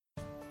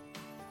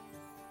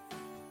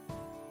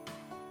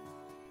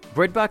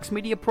Breadbox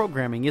Media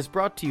programming is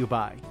brought to you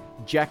by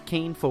Jack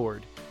Kane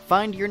Ford.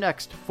 Find your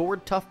next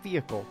Ford Tough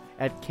vehicle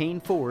at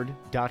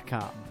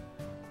caneford.com.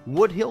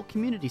 Woodhill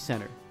Community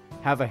Center.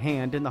 Have a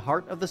hand in the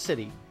heart of the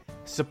city.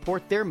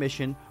 Support their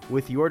mission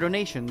with your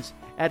donations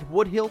at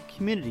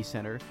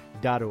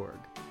woodhillcommunitycenter.org.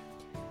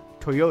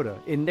 Toyota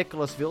in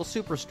Nicholasville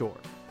Superstore.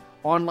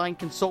 Online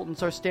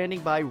consultants are standing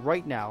by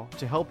right now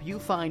to help you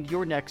find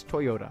your next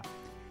Toyota.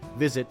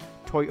 Visit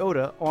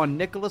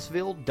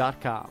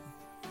toyotaonnicholasville.com.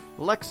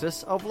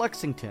 Lexus of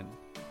Lexington,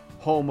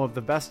 home of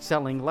the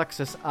best-selling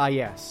Lexus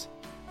IS.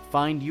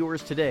 Find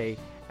yours today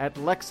at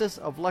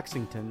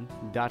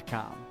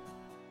lexusoflexington.com.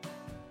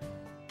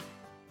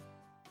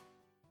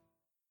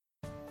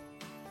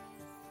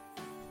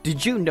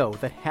 Did you know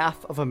that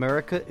half of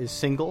America is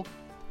single?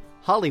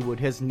 Hollywood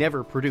has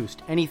never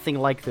produced anything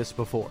like this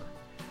before.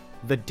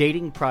 The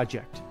Dating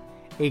Project,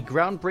 a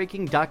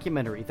groundbreaking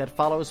documentary that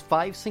follows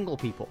 5 single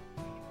people,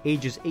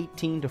 ages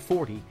 18 to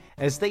 40,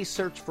 as they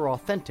search for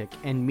authentic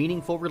and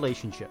meaningful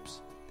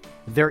relationships.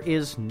 There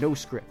is no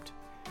script.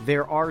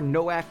 There are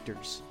no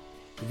actors.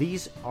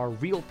 These are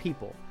real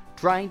people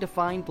trying to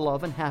find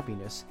love and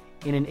happiness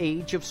in an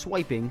age of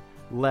swiping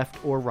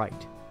left or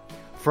right.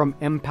 From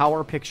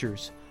Empower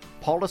Pictures,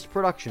 Paulist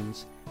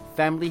Productions,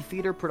 Family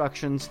Theater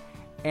Productions,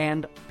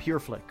 and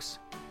PureFlix,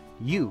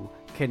 you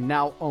can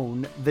now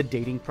own The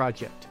Dating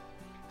Project.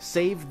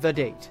 Save the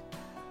date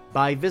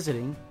by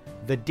visiting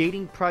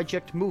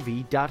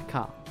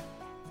thedatingprojectmovie.com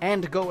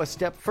and go a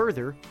step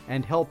further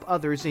and help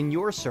others in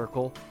your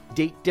circle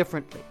date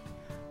differently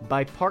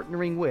by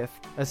partnering with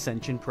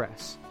Ascension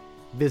Press.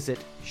 Visit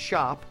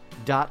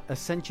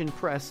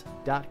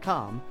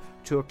shop.ascensionpress.com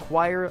to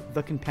acquire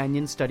the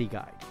companion study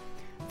guide.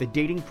 The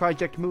Dating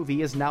Project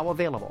movie is now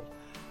available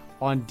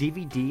on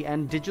DVD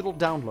and digital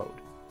download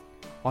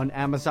on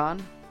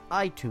Amazon,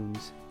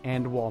 iTunes,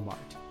 and Walmart.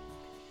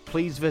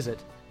 Please visit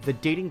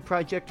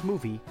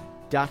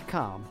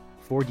thedatingprojectmovie.com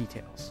for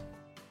details.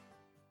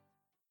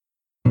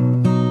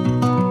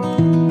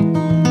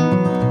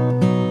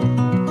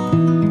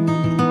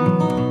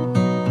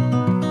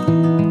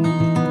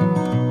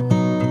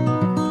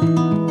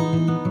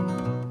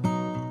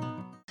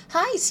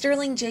 Hi,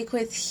 Sterling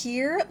Jaquith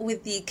here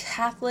with the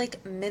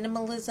Catholic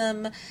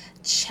Minimalism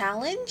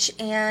Challenge,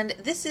 and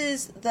this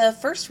is the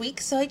first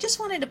week, so I just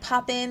wanted to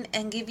pop in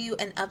and give you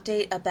an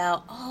update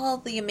about all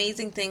the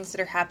amazing things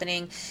that are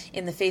happening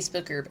in the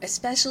Facebook group,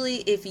 especially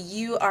if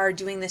you are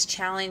doing this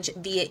challenge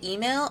via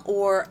email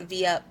or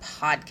via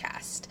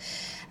podcast.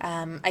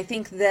 I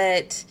think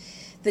that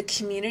the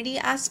community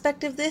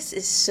aspect of this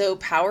is so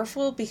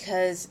powerful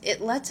because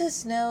it lets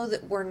us know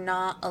that we're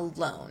not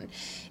alone.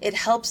 It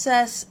helps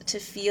us to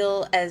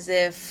feel as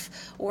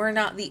if we're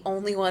not the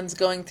only ones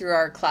going through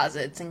our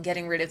closets and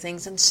getting rid of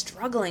things and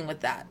struggling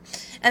with that.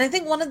 And I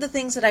think one of the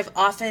things that I've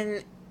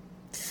often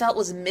felt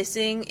was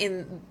missing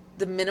in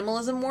the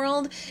minimalism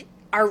world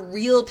are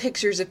real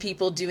pictures of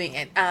people doing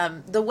it.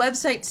 The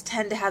websites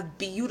tend to have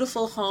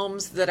beautiful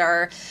homes that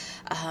are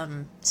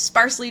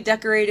sparsely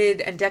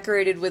decorated and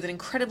decorated with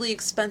incredibly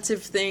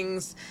expensive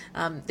things.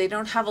 They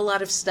don't have a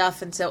lot of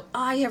stuff, and so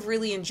I have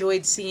really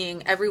enjoyed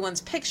seeing everyone's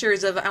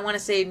pictures of, I want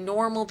to say,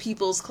 normal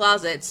people's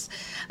closets,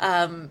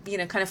 kind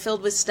of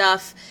filled with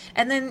stuff,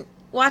 and then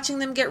watching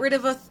them get rid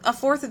of a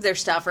fourth of their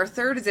stuff or a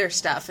third of their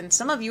stuff. And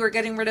some of you are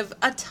getting rid of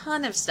a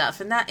ton of stuff,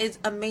 and that is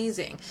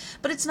amazing.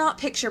 But it's not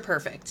picture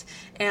perfect.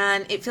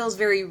 And it feels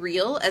very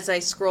real as I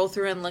scroll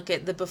through and look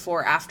at the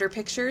before-after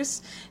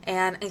pictures.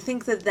 And I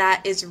think that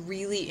that is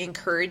really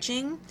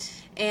encouraging.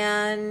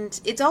 And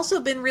it's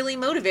also been really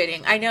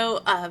motivating. I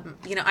know,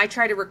 I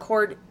try to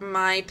record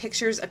my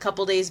pictures a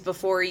couple days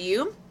before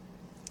you.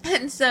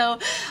 And so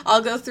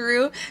I'll go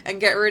through and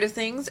get rid of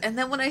things. And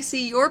then when I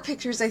see your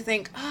pictures, I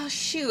think, oh,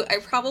 shoot, I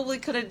probably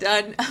could have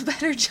done a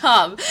better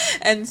job.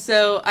 And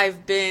so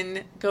I've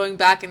been going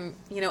back and,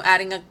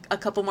 adding a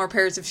couple more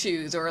pairs of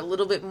shoes or a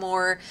little bit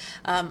more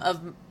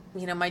of,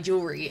 my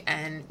jewelry,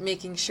 and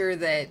making sure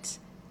that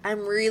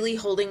I'm really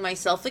holding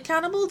myself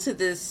accountable to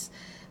this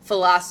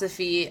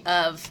philosophy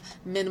of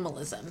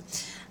minimalism.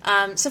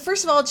 So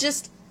first of all,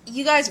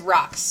 you guys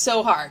rock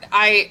so hard.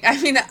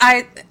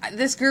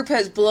 This group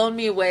has blown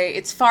me away.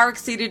 It's far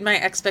exceeded my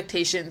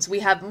expectations.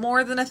 We have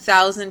more than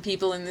 1,000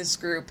 people in this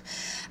group,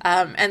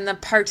 and the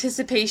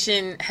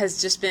participation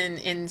has just been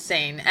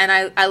insane, and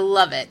I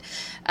love it.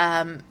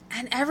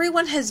 And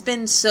everyone has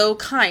been so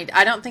kind.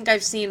 I don't think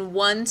I've seen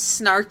one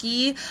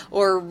snarky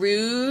or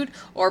rude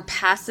or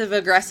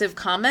passive-aggressive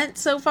comment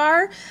so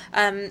far.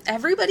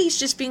 Everybody's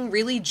just being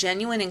really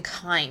genuine and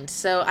kind,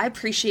 so I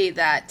appreciate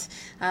that.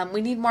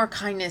 We need more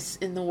kindness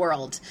in the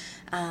world.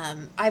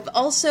 I've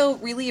also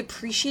really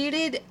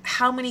appreciated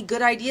how many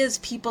good ideas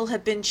people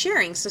have been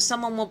sharing. So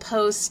someone will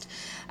post,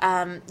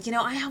 I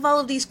have all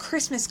of these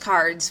Christmas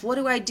cards. What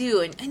do I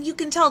do? And you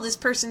can tell this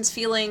person's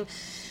feeling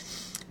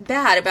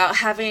bad about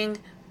having,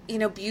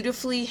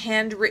 beautifully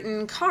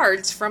handwritten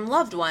cards from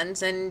loved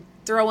ones and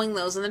throwing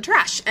those in the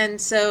trash.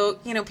 And so,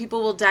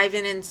 people will dive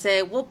in and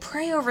say, well,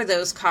 pray over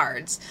those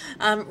cards.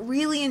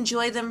 Really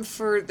enjoy them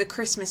for the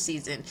Christmas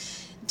season.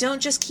 don't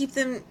just keep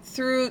them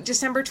through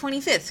December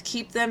 25th.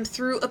 Keep them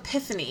through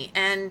Epiphany,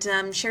 and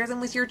share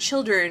them with your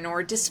children,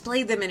 or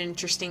display them in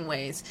interesting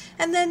ways,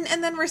 and then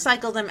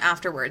recycle them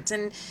afterwards.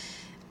 And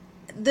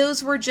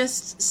those were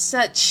just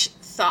such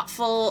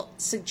thoughtful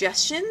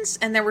suggestions,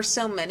 and there were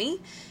so many.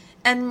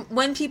 And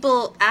when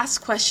people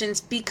ask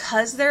questions,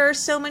 because there are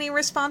so many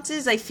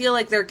responses, I feel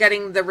like they're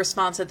getting the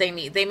response that they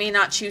need. They may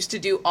not choose to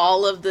do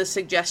all of the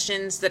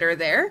suggestions that are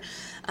there,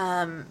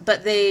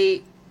 but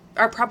they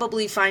are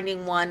probably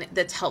finding one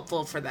that's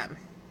helpful for them.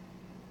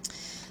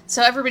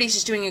 So everybody's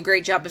just doing a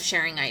great job of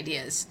sharing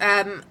ideas.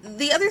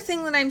 The other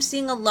thing that I'm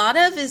seeing a lot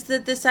of is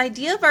that this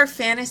idea of our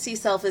fantasy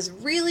self is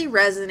really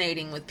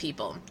resonating with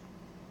people.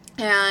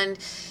 And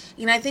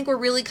I think we're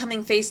really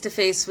coming face to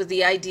face with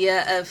the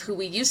idea of who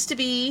we used to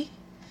be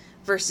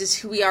versus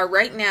who we are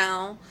right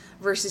now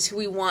versus who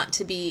we want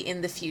to be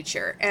in the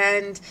future.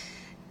 And,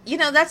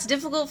 that's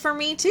difficult for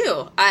me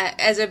too.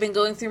 As I've been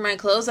going through my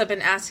clothes, I've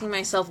been asking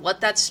myself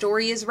what that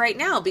story is right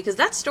now, because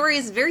that story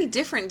is very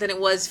different than it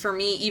was for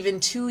me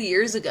even 2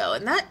 years ago.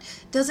 And that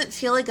doesn't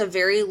feel like a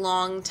very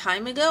long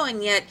time ago.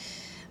 And yet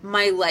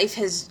my life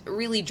has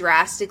really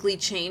drastically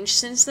changed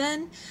since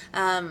then.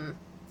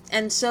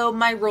 And so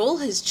my role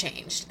has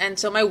changed, and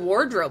so my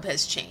wardrobe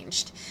has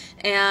changed.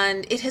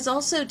 And it has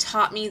also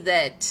taught me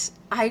that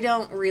I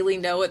don't really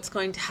know what's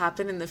going to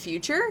happen in the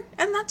future,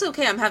 and that's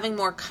okay. I'm having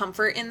more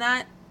comfort in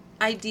that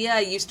idea.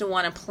 I used to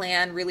want to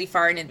plan really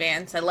far in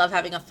advance. I love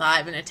having a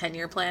 5 and a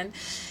 10-year plan.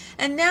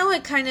 And now I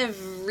kind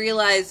of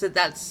realize that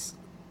that's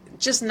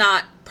just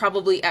not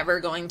probably ever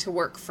going to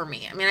work for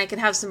me. I mean, I can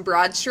have some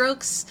broad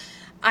strokes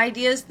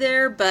ideas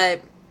there,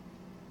 but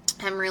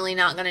I'm really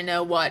not going to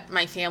know what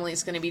my family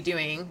is going to be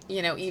doing,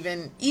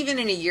 even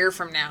in a year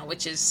from now,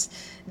 which is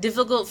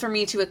difficult for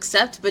me to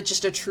accept, but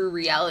just a true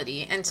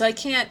reality. And so I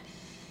can't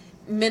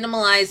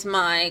minimalize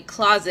my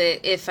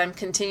closet if I'm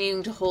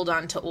continuing to hold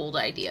on to old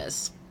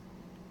ideas.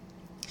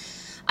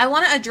 I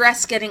want to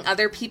address getting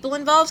other people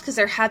involved, because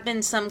there have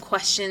been some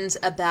questions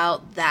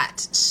about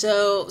that.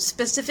 So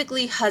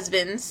specifically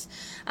husbands.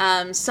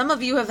 Some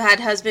of you have had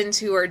husbands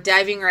who are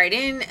diving right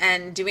in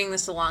and doing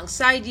this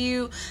alongside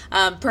you,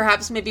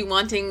 perhaps maybe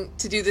wanting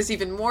to do this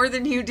even more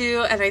than you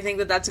do, and I think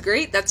that that's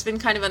great. That's been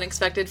kind of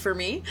unexpected for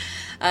me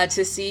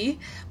to see,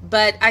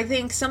 but I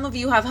think some of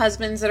you have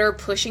husbands that are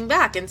pushing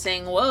back and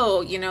saying,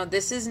 whoa,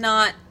 this is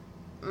not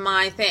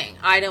my thing.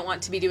 I don't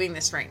want to be doing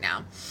this right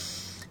now.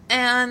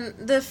 And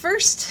the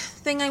first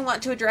thing I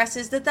want to address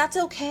is that that's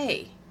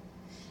okay.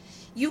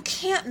 You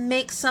can't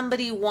make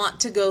somebody want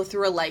to go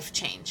through a life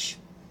change.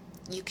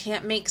 You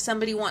can't make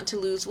somebody want to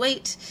lose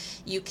weight.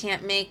 You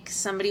can't make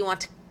somebody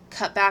want to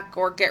cut back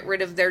or get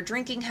rid of their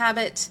drinking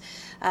habit.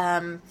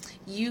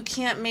 You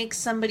can't make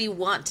somebody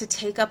want to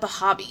take up a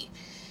hobby.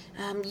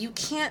 You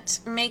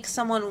can't make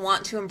someone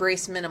want to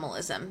embrace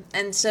minimalism.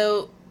 And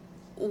so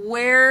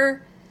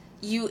where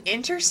you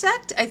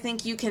intersect, I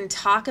think you can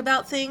talk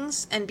about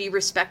things and be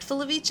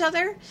respectful of each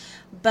other,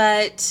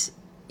 but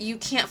you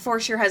can't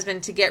force your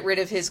husband to get rid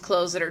of his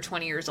clothes that are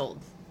 20 years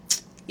old.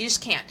 You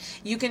just can't.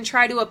 You can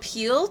try to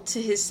appeal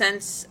to his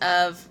sense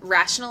of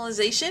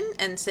rationalization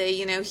and say,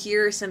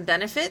 here are some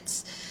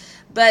benefits,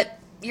 but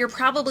you're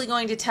probably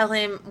going to tell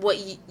him what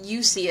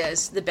you see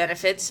as the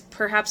benefits,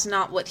 perhaps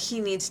not what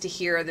he needs to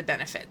hear are the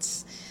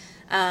benefits.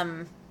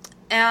 And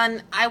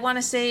I want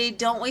to say,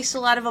 don't waste a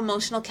lot of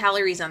emotional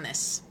calories on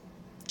this.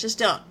 Just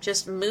don't.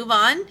 Just move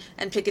on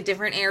and pick a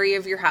different area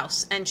of your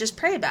house and just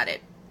pray about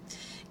it.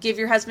 Give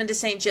your husband to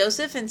St.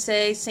 Joseph and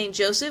say, St.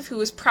 Joseph, who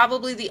was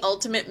probably the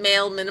ultimate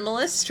male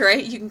minimalist,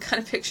 right? You can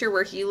kind of picture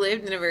where he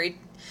lived in a very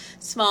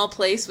small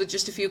place with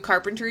just a few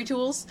carpentry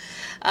tools.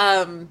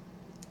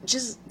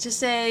 Just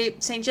say,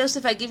 St.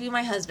 Joseph, I give you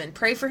my husband.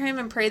 Pray for him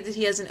and pray that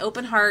he has an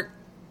open heart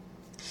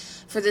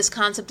for this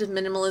concept of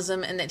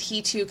minimalism, and that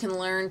he too can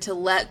learn to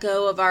let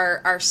go of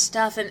our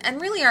stuff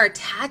and really our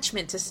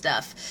attachment to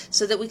stuff,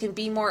 so that we can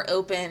be more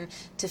open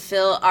to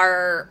fill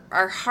our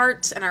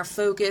hearts and our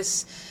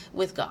focus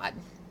with God.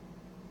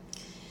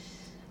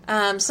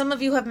 Some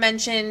of you have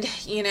mentioned,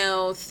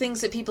 things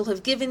that people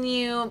have given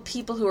you,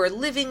 people who are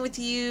living with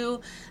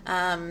you,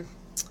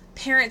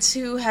 parents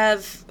who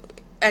have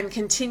and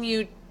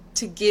continue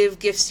to give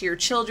gifts to your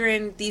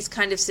children, these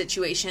kind of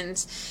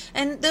situations.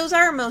 And those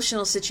are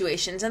emotional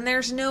situations, and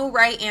there's no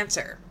right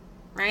answer,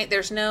 right?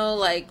 There's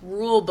no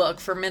rule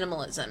book for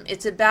minimalism.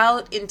 It's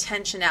about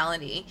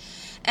intentionality,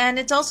 and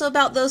it's also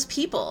about those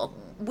people.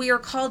 We are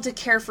called to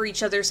care for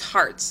each other's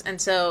hearts,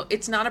 and so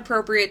it's not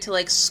appropriate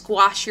to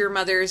squash your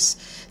mother's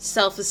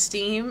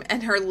self-esteem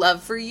and her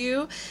love for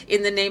you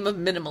in the name of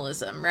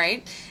minimalism,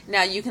 right?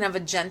 Now you can have a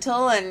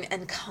gentle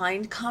and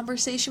kind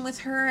conversation with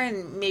her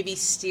and maybe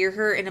steer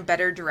her in a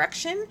better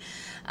direction,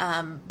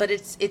 but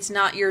it's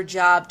not your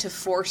job to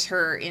force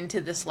her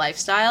into this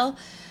lifestyle.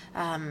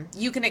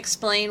 You can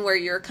explain where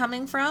you're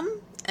coming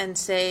from and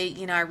say,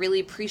 I really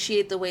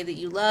appreciate the way that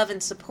you love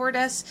and support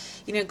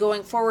us.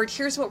 Going forward,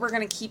 here's what we're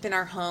going to keep in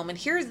our home, and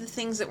here are the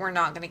things that we're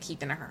not going to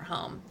keep in our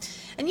home.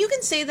 And you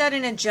can say that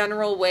in a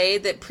general way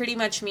that pretty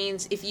much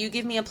means, if you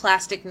give me a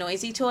plastic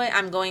noisy toy,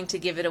 I'm going to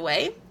give it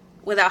away.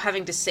 without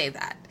having to say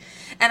that.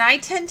 And I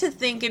tend to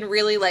think in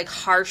really like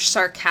harsh,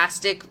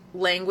 sarcastic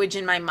language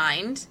in my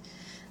mind.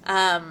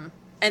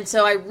 And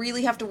so I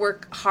really have to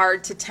work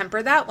hard to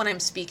temper that when I'm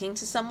speaking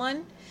to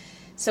someone.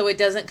 So it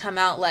doesn't come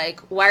out like,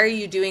 why are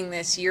you doing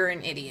this? You're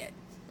an idiot.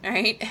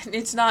 Right? And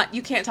it's not,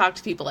 you can't talk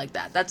to people like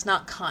that. That's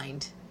not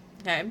kind.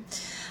 Okay.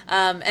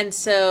 And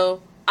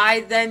so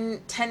I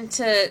then tend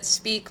to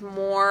speak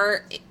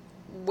more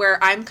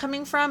where I'm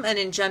coming from and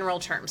in general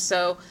terms.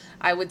 So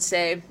I would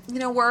say,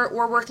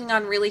 we're working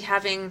on really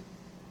having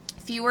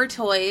fewer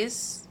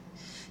toys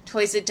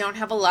that don't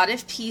have a lot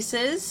of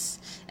pieces,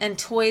 and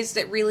toys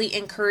that really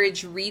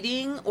encourage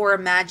reading or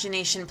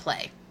imagination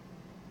play.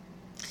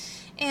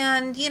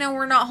 And,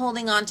 we're not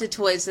holding on to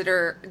toys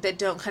that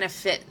don't kind of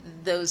fit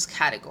those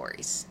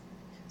categories.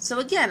 So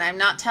again, I'm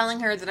not telling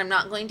her that I'm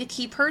not going to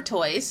keep her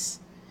toys,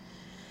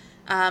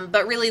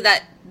 but really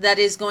that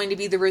is going to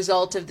be the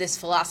result of this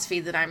philosophy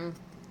that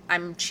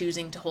I'm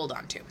choosing to hold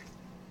on to.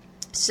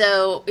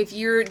 So if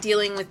you're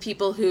dealing with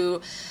people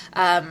who,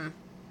 are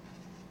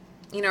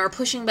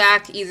pushing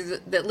back, either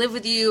that live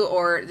with you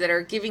or that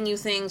are giving you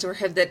things or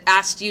have that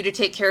asked you to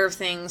take care of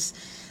things,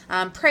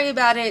 pray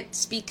about it,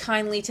 speak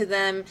kindly to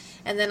them,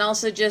 and then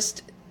also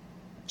just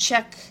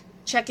check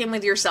in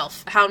with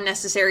yourself. How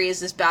necessary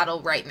is this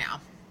battle right now?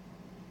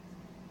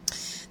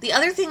 The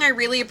other thing I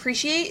really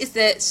appreciate is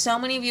that so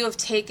many of you have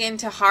taken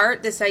to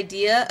heart this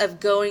idea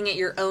of going at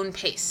your own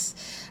pace.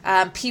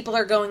 People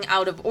are going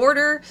out of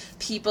order.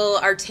 People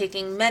are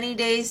taking many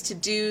days to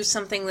do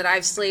something that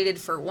I've slated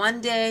for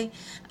one day.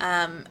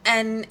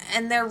 And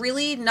they're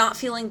really not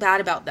feeling bad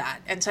about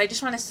that. And so I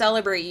just want to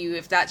celebrate you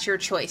if that's your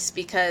choice,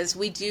 because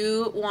we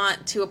do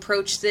want to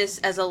approach this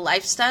as a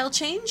lifestyle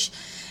change.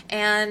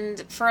 And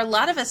for a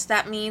lot of us,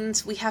 that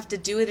means we have to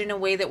do it in a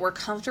way that we're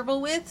comfortable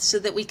with so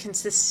that we can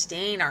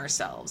sustain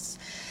ourselves.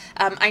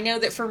 I know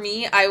that for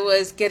me, I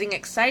was getting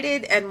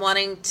excited and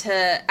wanting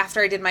to,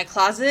 after I did my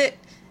closet,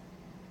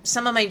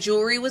 some of my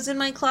jewelry was in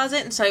my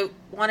closet, and so I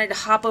wanted to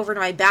hop over to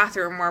my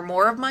bathroom where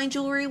more of my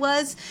jewelry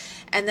was.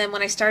 And then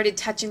when I started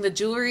touching the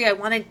jewelry, I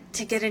wanted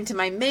to get into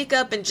my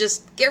makeup and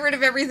just get rid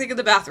of everything in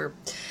the bathroom.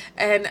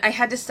 And I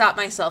had to stop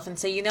myself and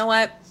say, you know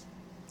what?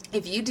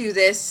 If you do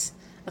this,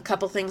 a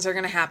couple things are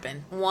going to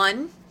happen.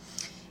 One,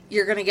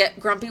 you're going to get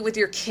grumpy with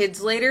your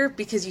kids later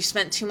because you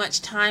spent too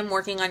much time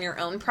working on your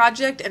own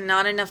project and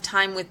not enough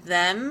time with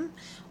them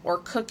or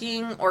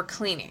cooking or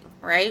cleaning,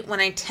 right? When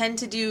I tend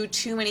to do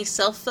too many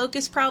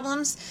self-focused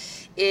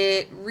problems,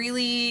 it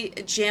really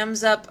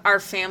jams up our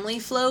family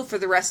flow for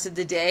the rest of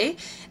the day.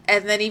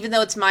 And then even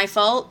though it's my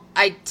fault,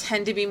 I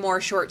tend to be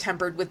more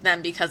short-tempered with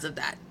them because of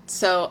that.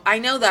 So I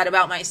know that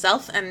about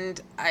myself,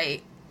 and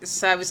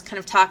So I was kind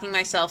of talking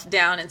myself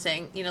down and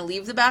saying,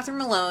 leave the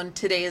bathroom alone.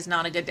 Today is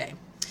not a good day.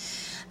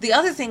 The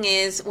other thing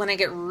is, when I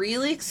get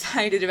really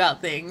excited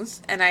about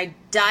things and I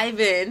dive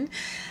in,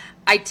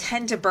 I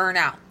tend to burn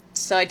out.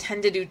 So I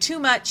tend to do too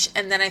much,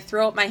 and then I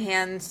throw up my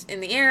hands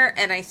in the air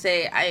and I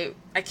say,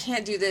 I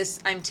can't do this.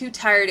 I'm too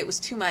tired. It was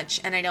too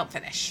much, and I don't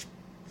finish.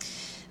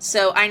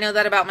 So I know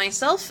that about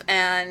myself,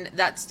 and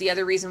that's the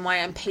other reason why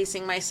I'm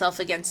pacing myself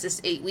against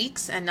this 8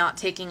 weeks and not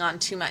taking on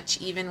too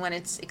much, even when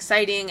it's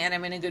exciting and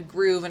I'm in a good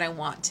groove and I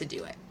want to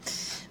do it.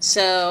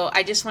 So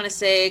I just want to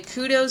say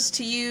kudos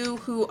to you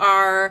who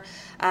are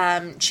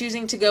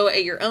choosing to go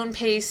at your own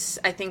pace.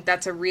 I think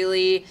that's a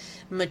really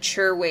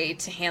mature way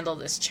to handle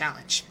this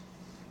challenge.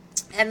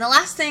 And the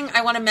last thing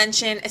I want to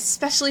mention,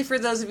 especially for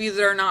those of you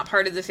that are not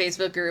part of the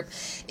Facebook group,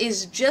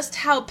 is just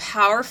how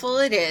powerful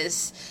it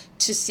is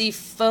to see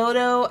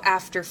photo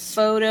after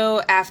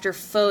photo after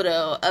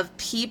photo of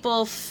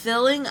people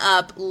filling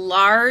up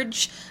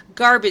large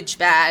garbage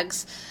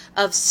bags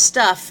of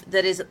stuff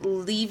that is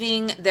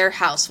leaving their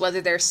house,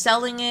 whether they're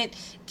selling it,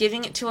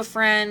 giving it to a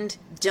friend,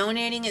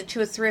 donating it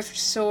to a thrift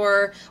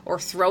store, or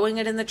throwing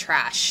it in the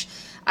trash.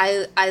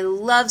 I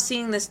love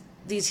seeing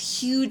these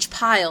huge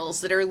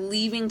piles that are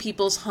leaving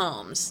people's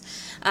homes.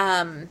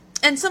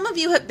 And some of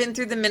you have been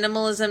through the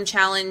minimalism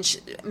challenge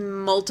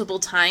multiple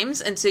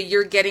times, and so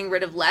you're getting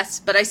rid of less.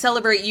 But I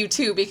celebrate you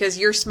too, because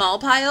your small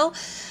pile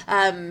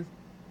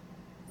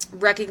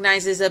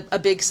recognizes a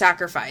big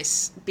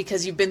sacrifice,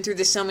 because you've been through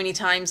this so many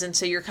times, and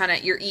so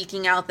you're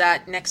eking out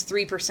that next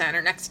 3%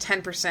 or next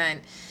 10%.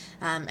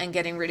 And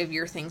getting rid of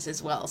your things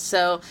as well.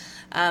 So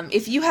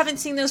if you haven't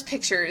seen those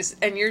pictures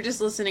and you're just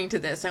listening to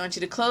this, I want you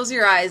to close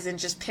your eyes and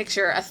just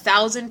picture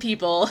 1,000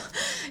 people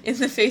in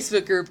the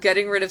Facebook group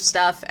getting rid of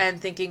stuff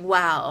and thinking,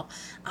 wow,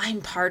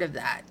 I'm part of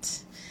that.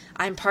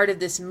 I'm part of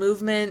this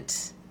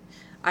movement.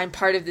 I'm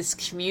part of this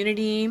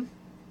community.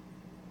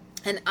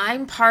 And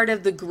I'm part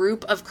of the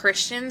group of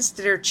Christians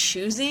that are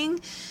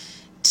choosing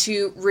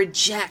to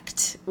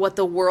reject what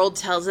the world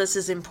tells us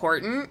is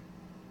important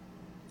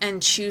and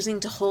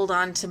choosing to hold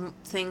on to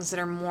things that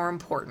are more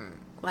important,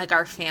 like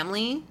our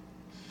family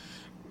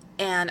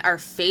and our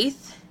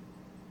faith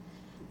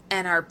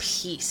and our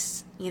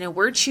peace.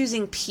 We're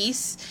choosing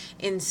peace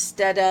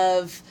instead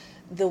of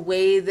the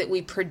way that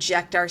we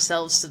project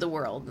ourselves to the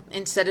world,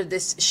 instead of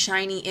this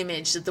shiny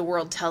image that the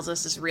world tells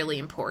us is really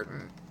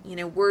important.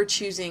 we're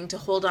choosing to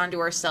hold on to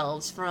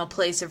ourselves from a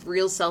place of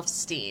real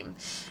self-esteem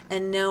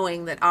and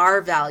knowing that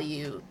our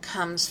value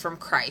comes from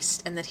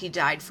Christ and that he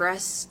died for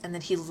us and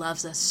that he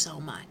loves us so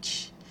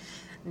much,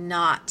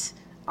 not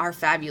our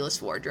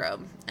fabulous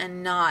wardrobe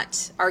and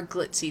not our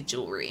glitzy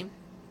jewelry.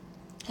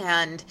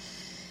 And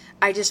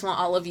I just want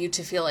all of you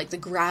to feel like the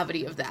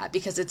gravity of that,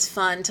 because it's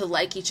fun to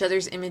like each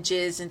other's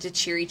images and to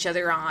cheer each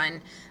other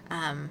on.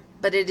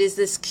 But it is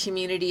this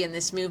community and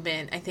this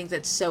movement, I think,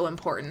 that's so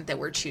important that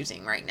we're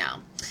choosing right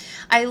now.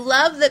 I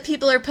love that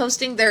people are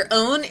posting their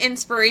own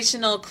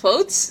inspirational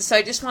quotes. So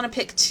I just want to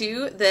pick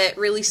two that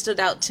really stood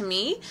out to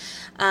me,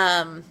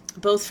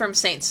 both from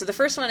saints. So the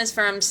first one is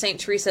from Saint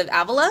Teresa of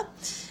Avila,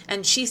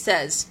 and she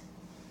says,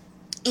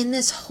 "In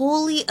this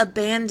holy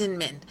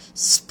abandonment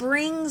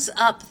springs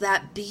up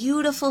that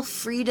beautiful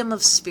freedom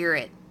of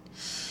spirit,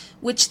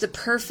 which the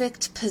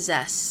perfect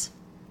possess,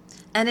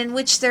 and in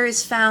which there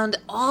is found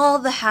all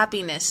the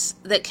happiness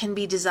that can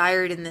be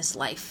desired in this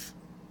life.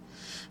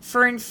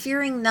 For in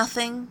fearing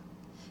nothing,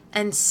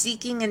 and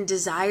seeking and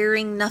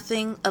desiring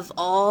nothing of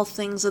all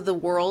things of the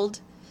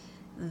world,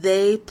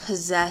 they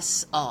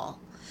possess all."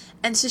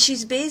 And so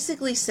she's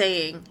basically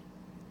saying,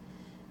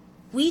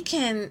 we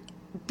can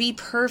be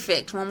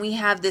perfect when we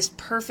have this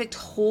perfect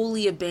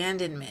holy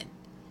abandonment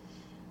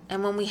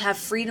and when we have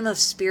freedom of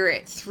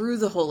spirit through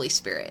the Holy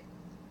Spirit.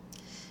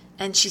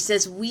 And she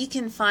says we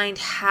can find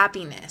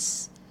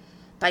happiness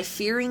by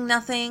fearing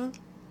nothing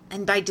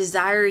and by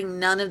desiring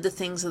none of the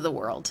things of the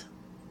world.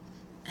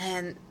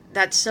 And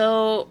that's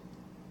so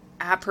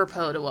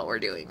apropos to what we're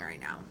doing right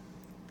now.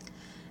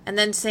 And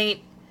then Saint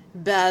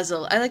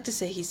Basil, I like to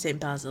say he's Saint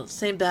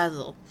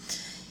Basil,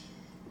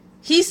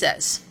 he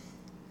says,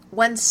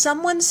 "When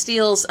someone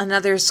steals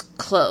another's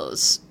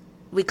clothes,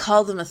 we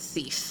call them a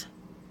thief.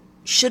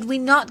 Should we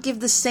not give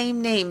the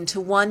same name to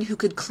one who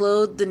could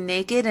clothe the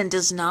naked and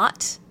does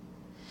not?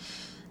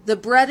 The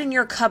bread in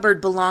your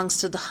cupboard belongs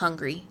to the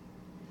hungry.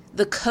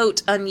 The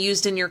coat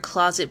unused in your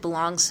closet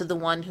belongs to the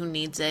one who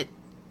needs it.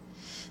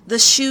 The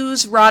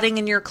shoes rotting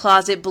in your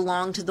closet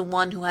belong to the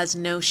one who has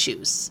no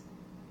shoes.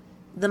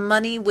 The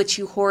money which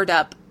you hoard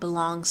up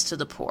belongs to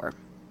the poor."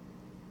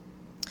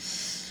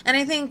 And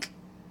I think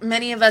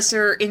many of us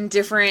are in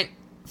different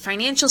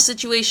financial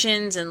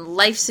situations and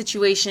life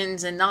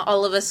situations, and not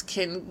all of us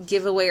can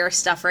give away our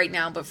stuff right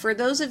now. But for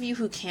those of you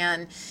who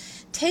can,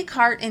 take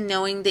heart in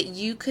knowing that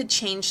you could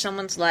change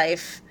someone's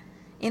life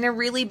in a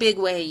really big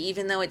way,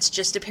 even though it's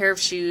just a pair of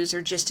shoes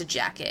or just a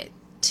jacket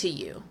to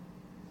you.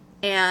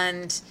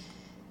 And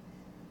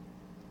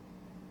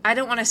I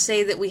don't want to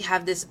say that we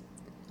have this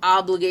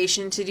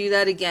obligation to do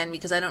that again,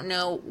 because I don't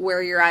know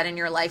where you're at in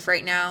your life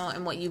right now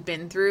and what you've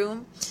been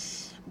through,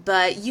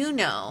 but you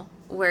know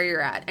where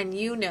you're at and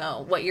you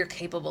know what you're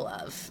capable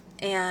of,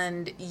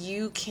 and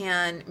you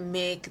can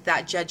make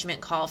that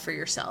judgment call for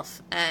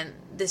yourself. And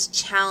this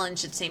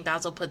challenge that St.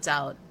 Basil puts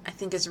out, I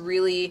think, is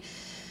really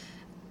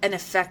an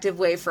effective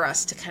way for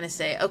us to kind of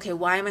say, okay,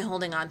 why am I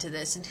holding on to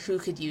this and who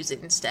could use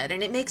it instead?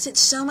 And it makes it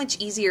so much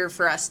easier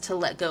for us to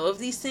let go of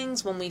these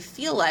things when we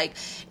feel like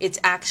it's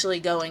actually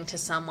going to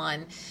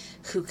someone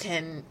who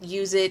can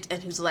use it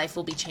and whose life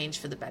will be changed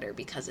for the better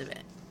because of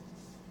it.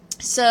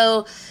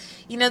 So,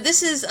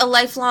 this is a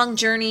lifelong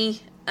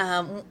journey.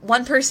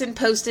 One person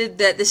posted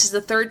that this is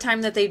the third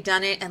time that they've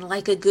done it, and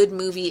like a good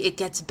movie, it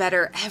gets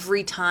better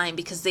every time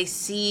because they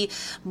see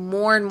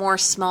more and more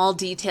small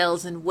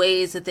details and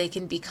ways that they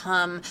can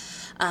become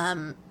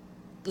a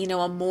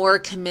more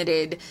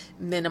committed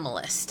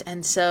minimalist.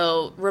 And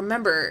so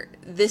remember,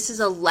 this is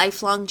a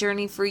lifelong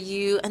journey for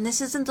you, and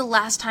this isn't the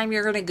last time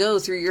you're going to go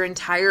through your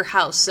entire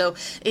house. So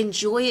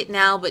enjoy it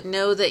now, but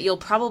know that you'll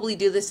probably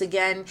do this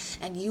again,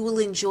 and you will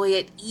enjoy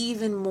it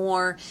even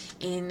more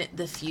in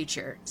the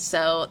future.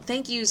 So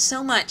thank you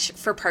so much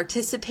for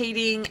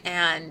participating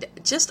and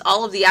just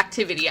all of the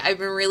activity. I've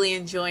been really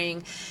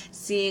enjoying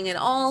seeing it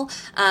all.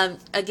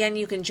 Again,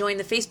 you can join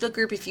the Facebook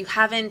group if you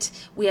haven't.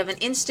 We have an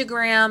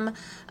Instagram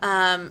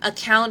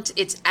account.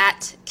 It's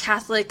at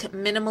Catholic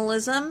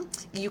Minimalism.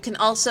 You can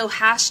also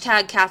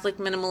hashtag Catholic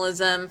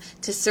Minimalism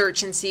to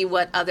search and see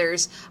what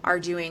others are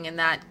doing, and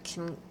that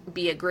can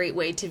be a great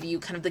way to view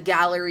kind of the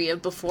gallery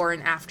of before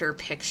and after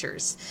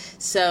pictures.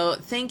 So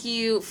thank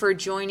you for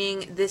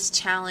joining this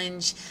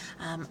challenge.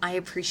 I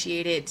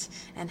appreciate it,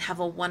 and have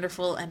a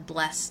wonderful and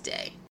blessed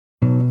day.